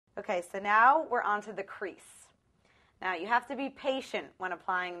Okay, so now we're on to the crease. Now, you have to be patient when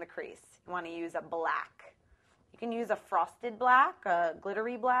applying the crease. You want to use a black. You can use a frosted black, a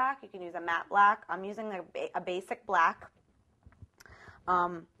glittery black. You can use a matte black. I'm using a basic black.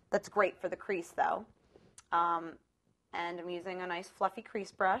 That's great for the crease, though. And I'm using a nice fluffy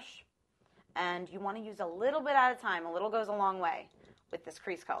crease brush. And you want to use a little bit at a time. A little goes a long way with this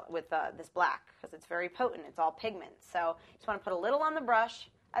crease color, with this black, because it's very potent. It's all pigment. So you just want to put a little on the brush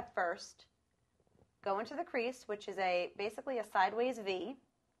at first. Go into the crease, which is basically a sideways V.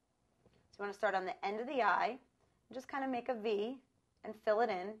 So you want to start on the end of the eye, and just kind of make a V and fill it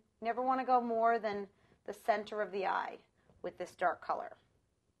in. You never want to go more than the center of the eye with this dark color.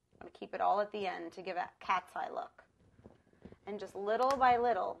 I'm going to keep it all at the end to give a cat's eye look. And just little by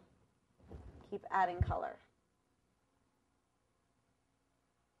little, keep adding color.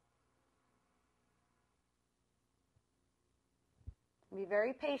 Be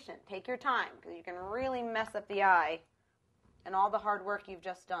very patient. Take your time, because you can really mess up the eye and all the hard work you've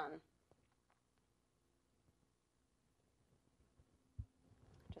just done.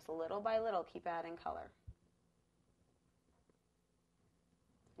 Just little by little, keep adding color.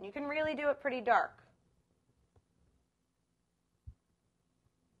 And you can really do it pretty dark.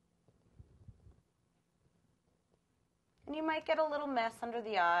 And you might get a little mess under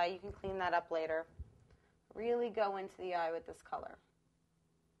the eye. You can clean that up later. Really go into the eye with this color.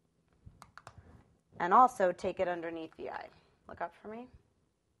 And also take it underneath the eye. Look up for me.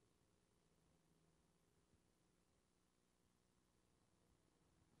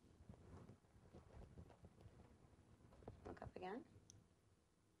 Look up again.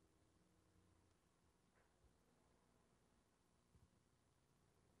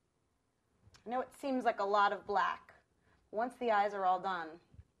 I know it seems like a lot of black. Once the eyes are all done,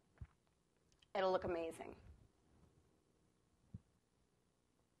 it'll look amazing.